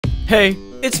Hey,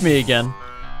 it's me again.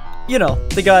 You know,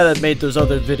 the guy that made those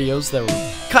other videos that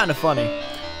were kinda funny.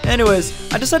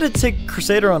 Anyways, I decided to take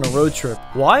Crusader on a road trip.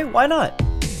 Why? Why not?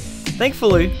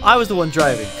 Thankfully, I was the one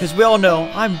driving, because we all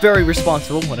know I'm very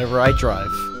responsible whenever I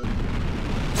drive.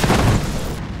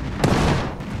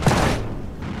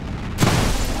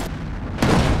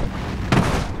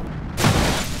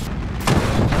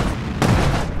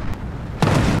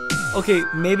 Okay,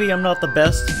 maybe I'm not the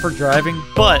best for driving,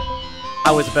 but I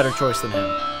was a better choice than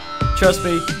him. Trust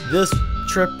me, this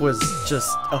trip was just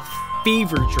a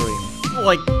fever dream.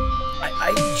 Like,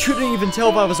 I couldn't even tell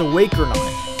if I was awake or not.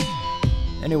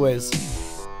 Anyways,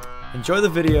 enjoy the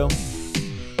video.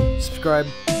 Subscribe,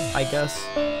 I guess.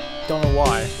 Don't know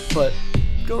why, but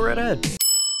go right ahead.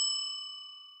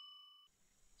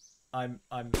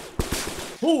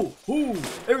 Ooh,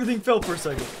 everything fell for a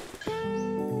second.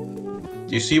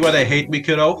 Do you see why they hate me,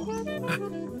 kiddo?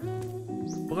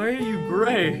 Why are you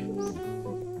gray?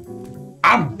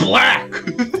 I'm black!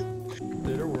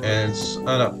 And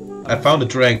I found a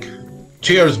drink.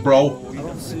 Cheers, bro. I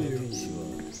don't see you.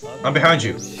 I'm behind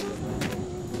you.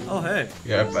 Oh, hey.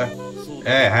 Yeah,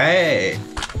 hey.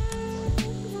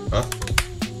 Huh?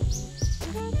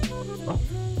 Huh?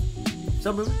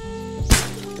 Stop moving.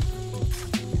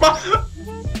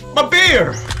 My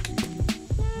beer!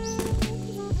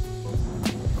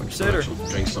 Crusader.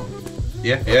 Drink some.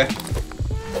 Yeah.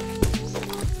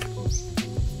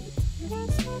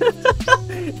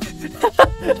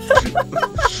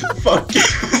 Fuck.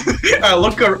 I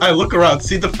look around,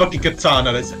 see the fucking katana,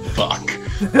 and I say, fuck.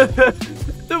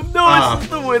 No, it's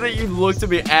the way that you looked at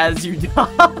me as you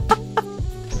died.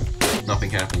 Nothing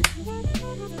happened.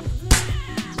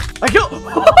 I killed.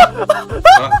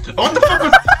 What the fuck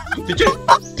was,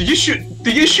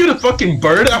 did you shoot a fucking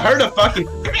bird? I heard a fucking.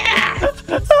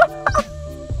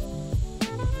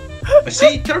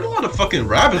 See, there are a lot of fucking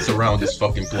rabbits around this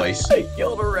fucking place. I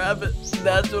killed a rabbit.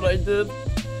 That's what I did.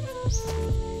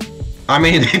 I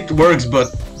mean, it works,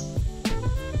 but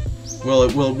well,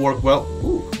 it will work well.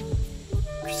 Ooh.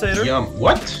 Crusader. Yum.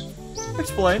 What?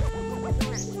 Explain.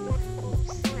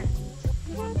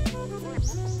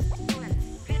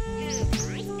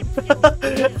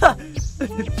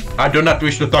 I do not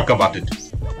wish to talk about it.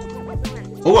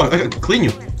 Oh, I can clean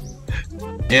you.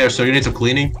 Yeah, so you need some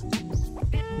cleaning?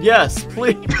 Yes,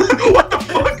 please. What the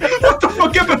fuck? What the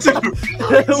fuck happened to you?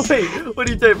 Wait, what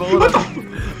are you typing? Hold on.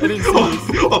 I need to see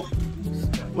this. Oh.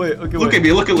 Wait, okay, look wait. at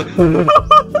me, look.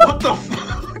 What the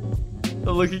fuck?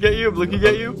 I'm looking at you, I'm looking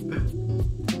at you.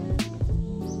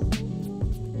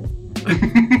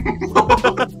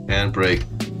 Handbrake.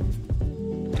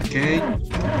 Okay.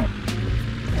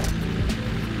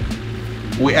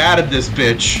 We added this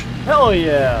bitch. Hell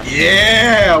yeah!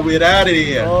 Yeah, we're out of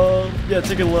here. Yeah,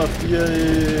 take a left. Yeah.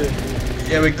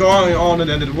 Yeah, we're going on an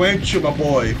adventure, my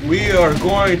boy. We are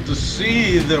going to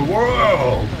see the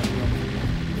world.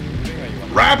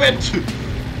 Rabbit!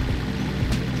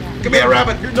 Come here,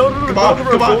 rabbit! No, come on!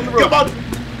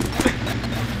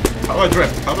 How do I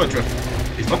drift?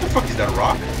 What the fuck is that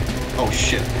rock? Oh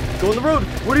shit. Go on the road!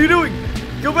 What are you doing?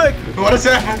 Go back! What is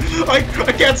that? I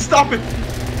can't stop it!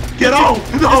 Get out!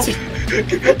 No!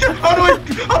 How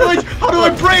do I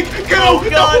brake? Go!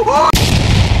 God. No!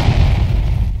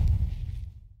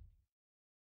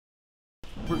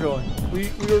 We're going.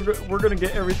 We're gonna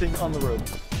get everything on the road.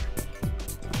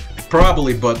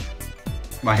 Probably, but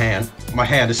my hand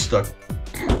is stuck.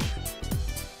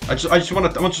 I just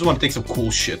want to take some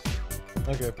cool shit.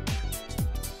 Okay.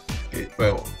 Okay,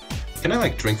 well, can I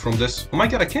like drink from this? Oh my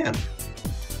god, I can.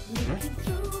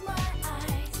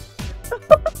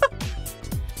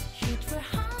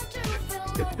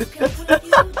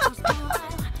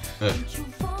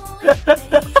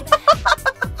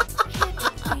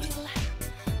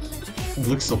 It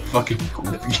looks so fucking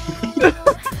goofy.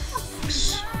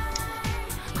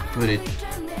 Put it.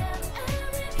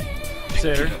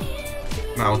 Crusader.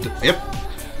 Mount it. Yep.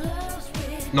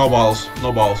 No balls.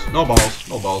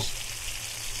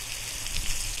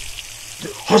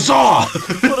 Huzzah!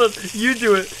 Hold on. You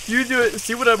do it.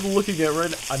 See what I'm looking at right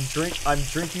now? I'm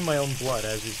drinking my own blood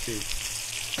as we speak.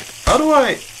 How do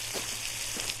I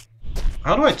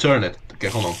turn it? Okay,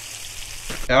 hold on.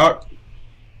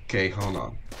 Okay, hold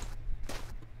on.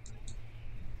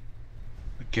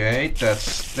 Okay,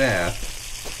 that's that.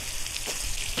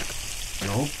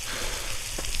 Nope.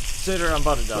 Crusader, I'm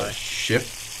about to die. Ship.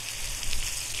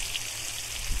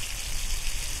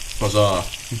 Huzzah.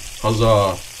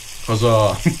 Huzzah.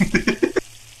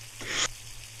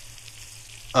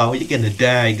 Oh, you're gonna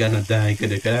die.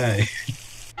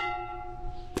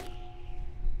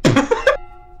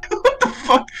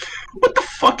 What the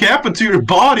fuck happened to your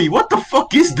body? What the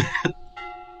fuck is that?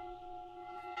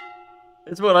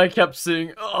 It's what I kept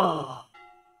seeing. Oh.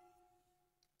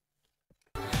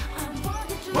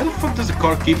 Why the fuck does the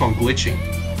car keep on glitching?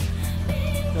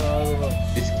 No, I don't know.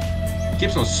 It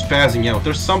keeps on spazzing out.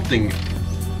 There's something.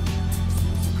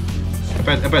 I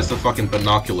bet it's the fucking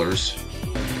binoculars.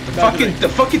 The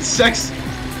fucking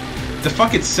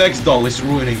sex doll is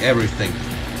ruining everything.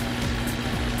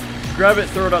 Grab it,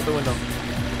 throw it out the window.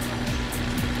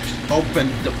 Open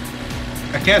the...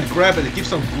 I can't grab it, it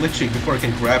keeps on glitching before I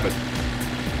can grab it.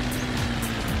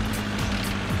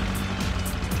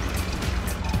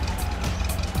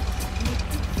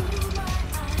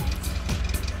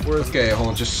 Okay, hold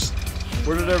on, just...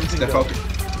 Where did everything step go? out.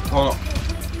 Hold on.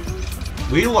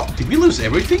 Did we lose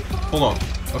everything? Hold on.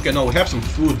 Okay, no, we have some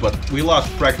food, but we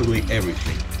lost practically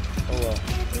everything. Oh well.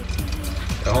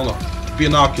 Hold on.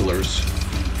 Binoculars.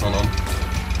 Hold on.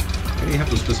 Maybe you have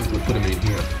to specifically put them in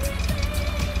here.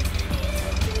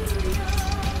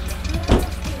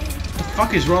 What the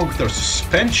fuck is wrong with our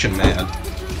suspension, man?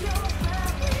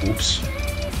 Oops.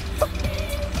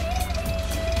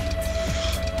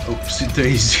 Oopsie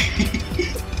daisy.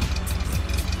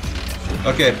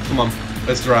 Okay, come on.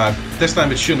 Let's drive. This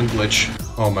time it shouldn't glitch.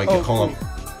 Oh my god, hold on.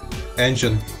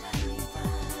 Engine.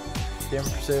 Damn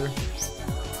Crusader.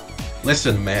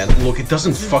 Listen, man, look, it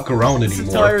doesn't fuck around anymore.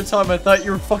 This entire time I thought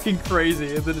you were fucking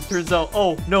crazy, and then it turns out,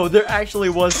 oh, no, there actually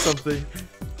was something.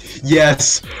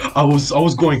 Yes, I was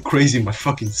going crazy my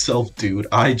fucking self, dude.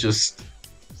 I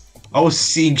was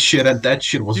seeing shit and that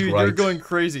shit was dude, right. You're going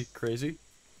crazy. Crazy?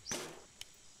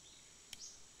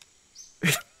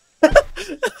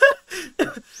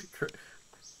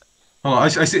 Hold on, I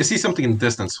see something in the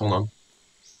distance, hold on.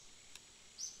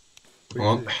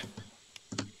 Hold on.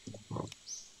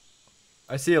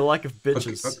 I see a lack of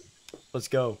bitches. Okay. Let's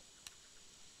go.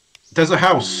 There's a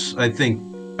house, I think,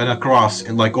 and a cross,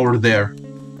 and like over there.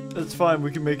 That's fine, we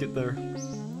can make it there.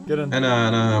 Get in.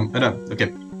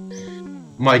 Okay.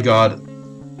 My god.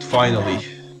 Finally.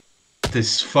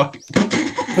 This fucking...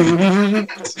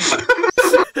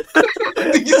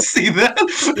 Did you see that?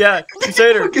 Yeah,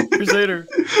 Crusader, Crusader.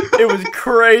 It was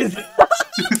crazy.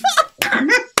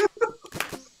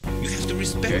 You have to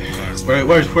respect cars.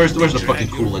 Where's the fucking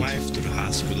coolant? Wife to the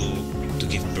hospital to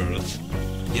give birth.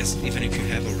 Yes, even if you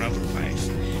have a rubber wife.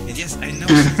 And yes, I know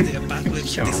the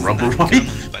apocalypse You have a is rubber not wife?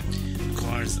 common, but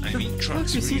cars, I mean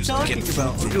trucks, What is we he used to talking get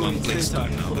about? food from one place to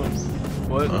another.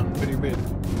 What? Huh? What do you mean?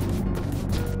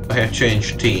 I have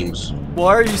changed teams.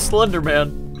 Why are you Slender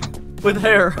Man? With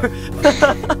hair.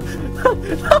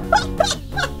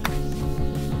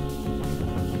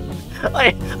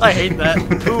 I hate that.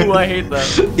 Ooh, I hate that.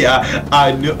 Yeah,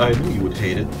 I knew you would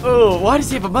hate it. Ooh, why does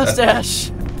he have a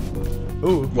mustache?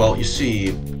 Ooh. Well, you see,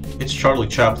 it's Charlie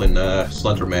Chaplin,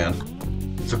 Slender Man.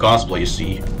 It's a cosplay, you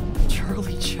see.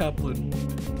 Charlie Chaplin.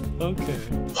 Okay.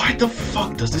 Why the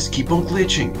fuck does this keep on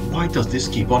glitching? Why does this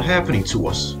keep on happening to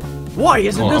us? Why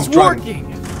isn't this I'm trying- working?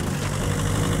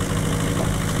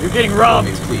 You're getting robbed.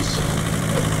 I mean, please.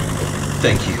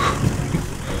 Thank you.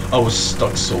 I was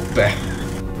stuck so bad.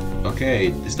 Okay,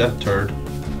 is that a turd?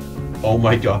 Oh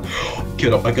my god.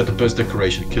 Kiddo, I got the best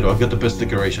decoration. Kiddo, I got the best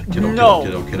decoration. Kiddo, No.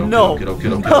 kiddo, kiddo, No. kiddo,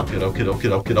 kiddo, No. kiddo, kiddo,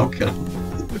 kiddo, kiddo, kiddo.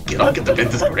 Kiddo, get the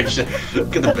best decoration.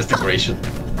 Get the best decoration.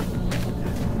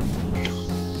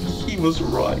 He was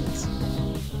right.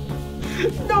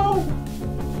 No.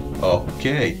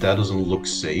 Okay, that doesn't look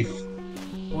safe.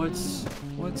 What's...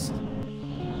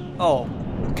 Oh.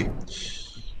 Okay.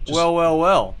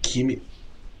 Well. Give me...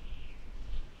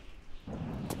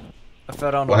 I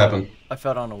fell down a What well. happened? I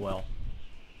fell down a well.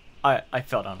 I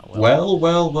fell down a well.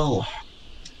 Well.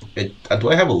 Do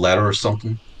I have a ladder or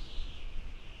something?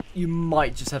 You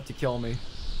might just have to kill me.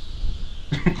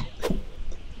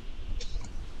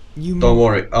 Don't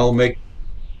worry, I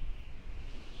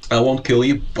won't kill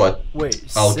you, but Wait,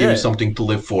 I'll give you Sid. something to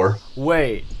live for.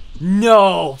 Wait.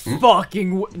 No!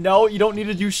 Fucking no, you don't need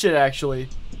to do shit, actually.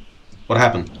 What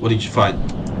happened? What did you find?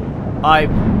 I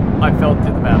fell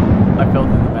through the map. I fell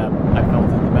through the map. I fell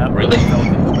through the map. Really? I fell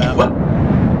through the map. What?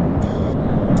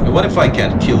 What if I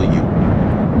can't kill you?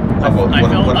 I What if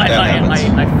that happens?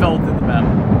 I fell through the map.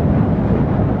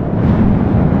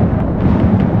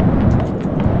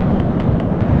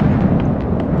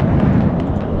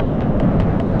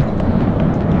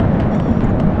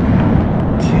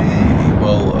 Okay,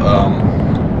 well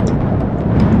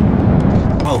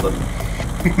then.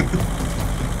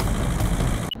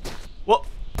 What?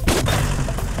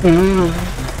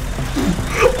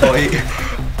 Oh,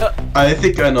 I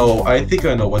think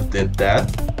I know what did that.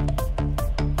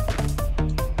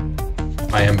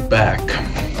 I am back.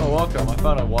 Oh, welcome. I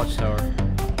found a watchtower.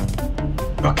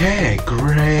 Okay,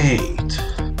 great.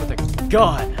 With a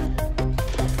gun.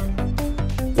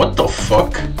 What the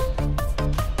fuck?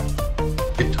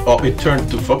 It turned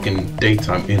to fucking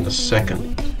daytime in a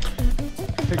second.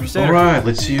 Hey, Crusader. Alright,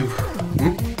 let's see.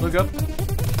 Look up.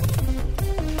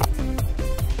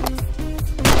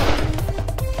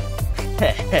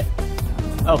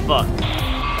 Oh fuck.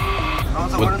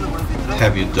 What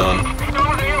have you done?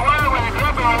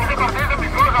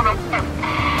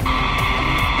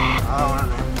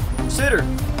 Crusader,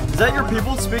 is that your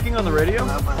people speaking on the radio?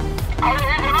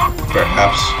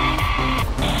 Perhaps.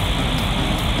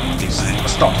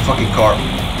 Stop the fucking car.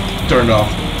 Turn it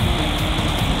off.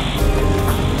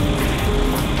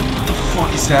 What the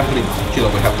fuck is happening? Kiddo,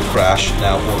 we have to crash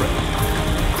now or...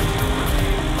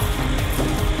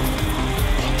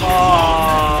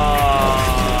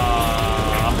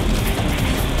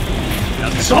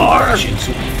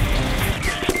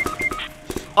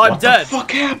 I'm dead. What the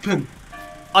fuck happened?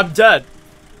 I'm dead.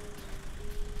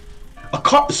 A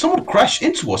car, someone crashed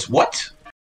into us. What?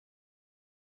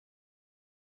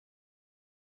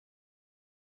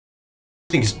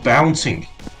 Thing's bouncing.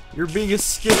 You're being a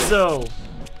schizo.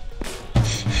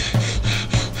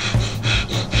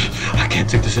 I can't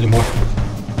take this anymore.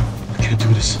 I can't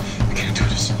do this. I can't do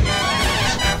this.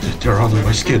 They're under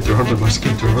my skin. They're under my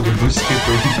skin. They're under my skin.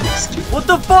 They're under my skin. What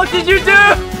the fuck did you do?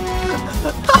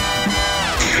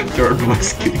 They're under my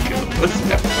skin. What's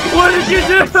happening? What did you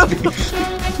do? What's happening?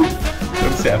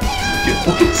 What's happening?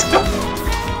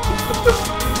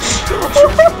 They're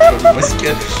under my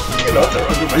skin. Get out. They're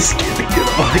under my skin. Get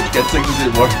out. I can't take this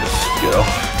anymore. Get out.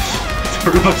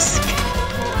 They're under my skin.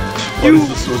 What is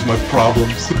the source of my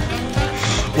problems?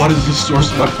 What is the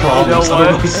source of my problems? You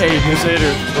know what? Hey,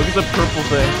 Crusader, look at the purple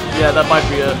thing. Yeah, that might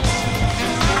be it.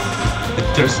 It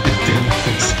didn't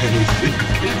fix anything.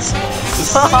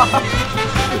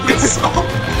 It's all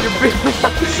the same.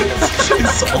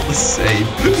 It's all the same.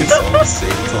 It's all the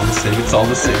same. It's all the same. It's all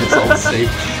the same. It's all the same.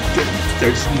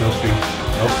 There's nothing.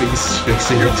 Nothing's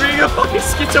fixing it. You're being a fucking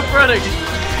schizophrenic.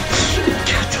 It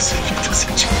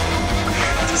doesn't change.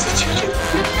 It doesn't change.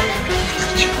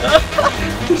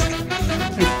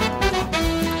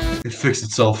 It fixed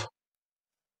itself.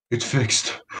 It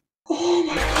fixed. Oh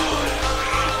my god.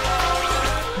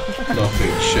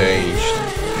 Nothing changed.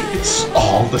 It's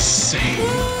all the same.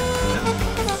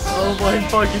 Oh my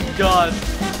fucking god.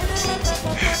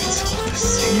 It's all the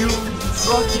same. You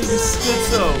fucking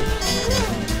schizo.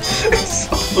 It's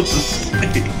all the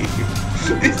same.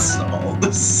 It's all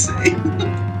the same.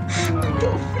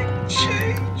 Nothing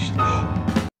changed.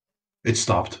 It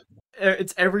stopped.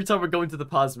 It's every time we're going to the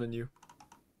pause menu.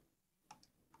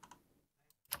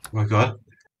 Oh my god.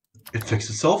 It fixed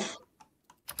itself?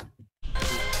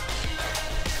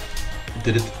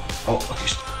 Did it? Oh,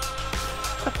 okay.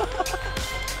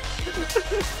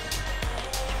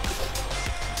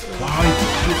 Why did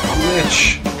you glitch?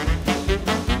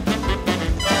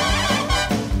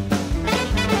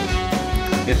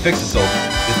 It fixed itself.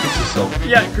 It fixed itself.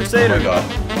 Yeah, Crusader. Oh my god.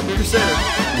 Crusader.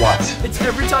 What? It's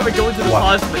every time I go into the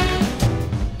pause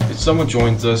menu. If someone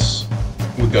joins us,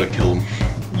 we gotta kill him.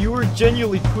 You were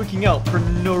genuinely tweaking out for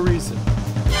no reason.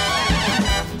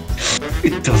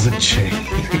 It doesn't change.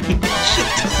 It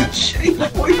doesn't change.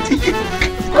 Why do you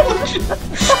glitch?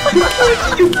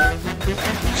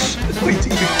 Why do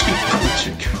you keep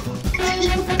glitching? Why do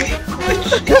you keep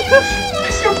glitching?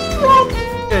 What's your problem?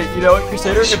 Hey, you know what,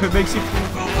 Crusader? If it makes you...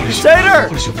 Crusader!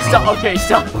 What is your problem? Stop, okay,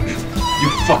 stop. You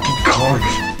fucking coward.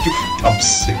 I'm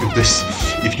sick of this.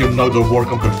 If you're not gonna work,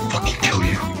 I'm gonna fucking kill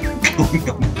you. Kill me,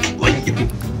 I'm killing you.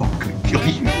 I'm gonna kill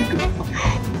you.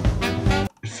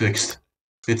 It fixed.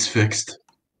 It's fixed.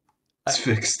 It's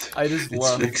fixed. I just it's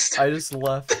left. Fixed. I just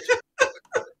left.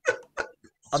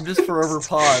 I'm just forever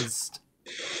paused.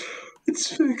 It's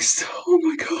fixed. Oh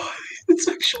my god. It's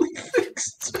actually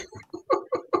fixed.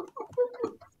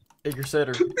 Hey,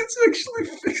 Crusader. It's actually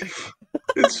fixed.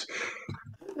 It's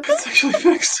actually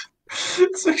fixed.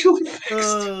 It's actually fixed.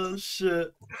 Oh,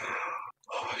 shit.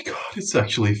 Oh my god, it's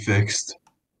actually fixed.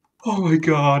 Oh my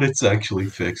god, it's actually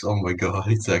fixed. Oh my god,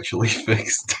 it's actually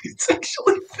fixed. It's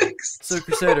actually fixed. So,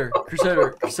 Crusader,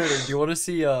 do you want to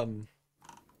see, do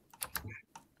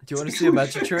you want to see a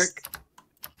magic trick?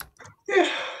 Yeah.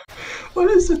 What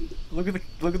is it? Look at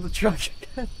the truck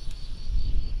again.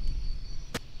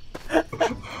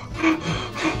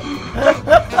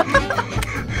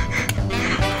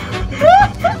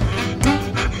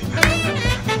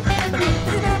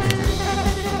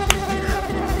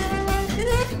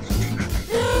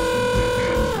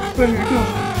 There you go.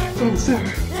 It's there.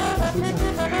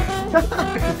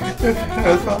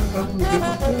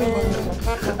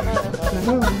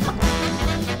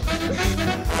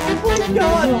 my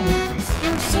god!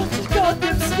 You're such a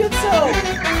goddamn schizo!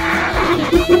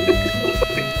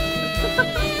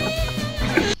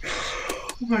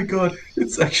 Oh my god,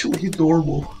 it's actually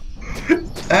normal.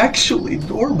 Actually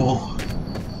normal.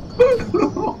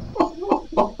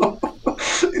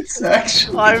 It's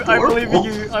actually normal. I believe in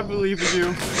you. I believe in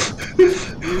you.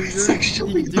 It's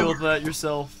actually You can deal with that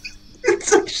yourself.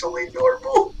 It's actually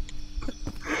normal.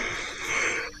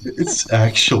 It's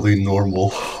actually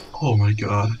normal. Oh my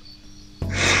god.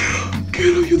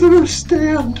 Kiddo, you don't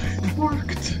understand. It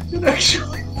worked. It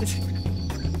actually.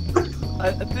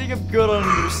 I think I'm good on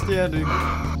understanding.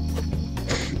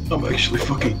 I'm actually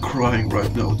fucking crying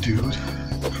right now, dude.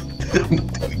 I'm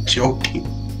not even joking.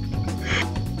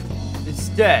 It's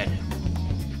dead.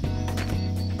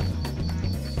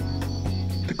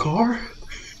 The car?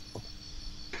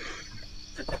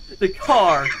 The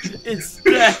car is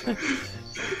dead.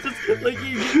 Like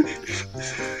you.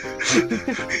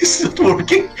 It's not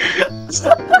working. It's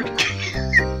not working.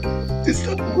 It's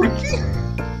not working.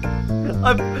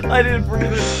 I didn't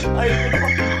breathe it. I didn't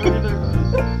fucking breathe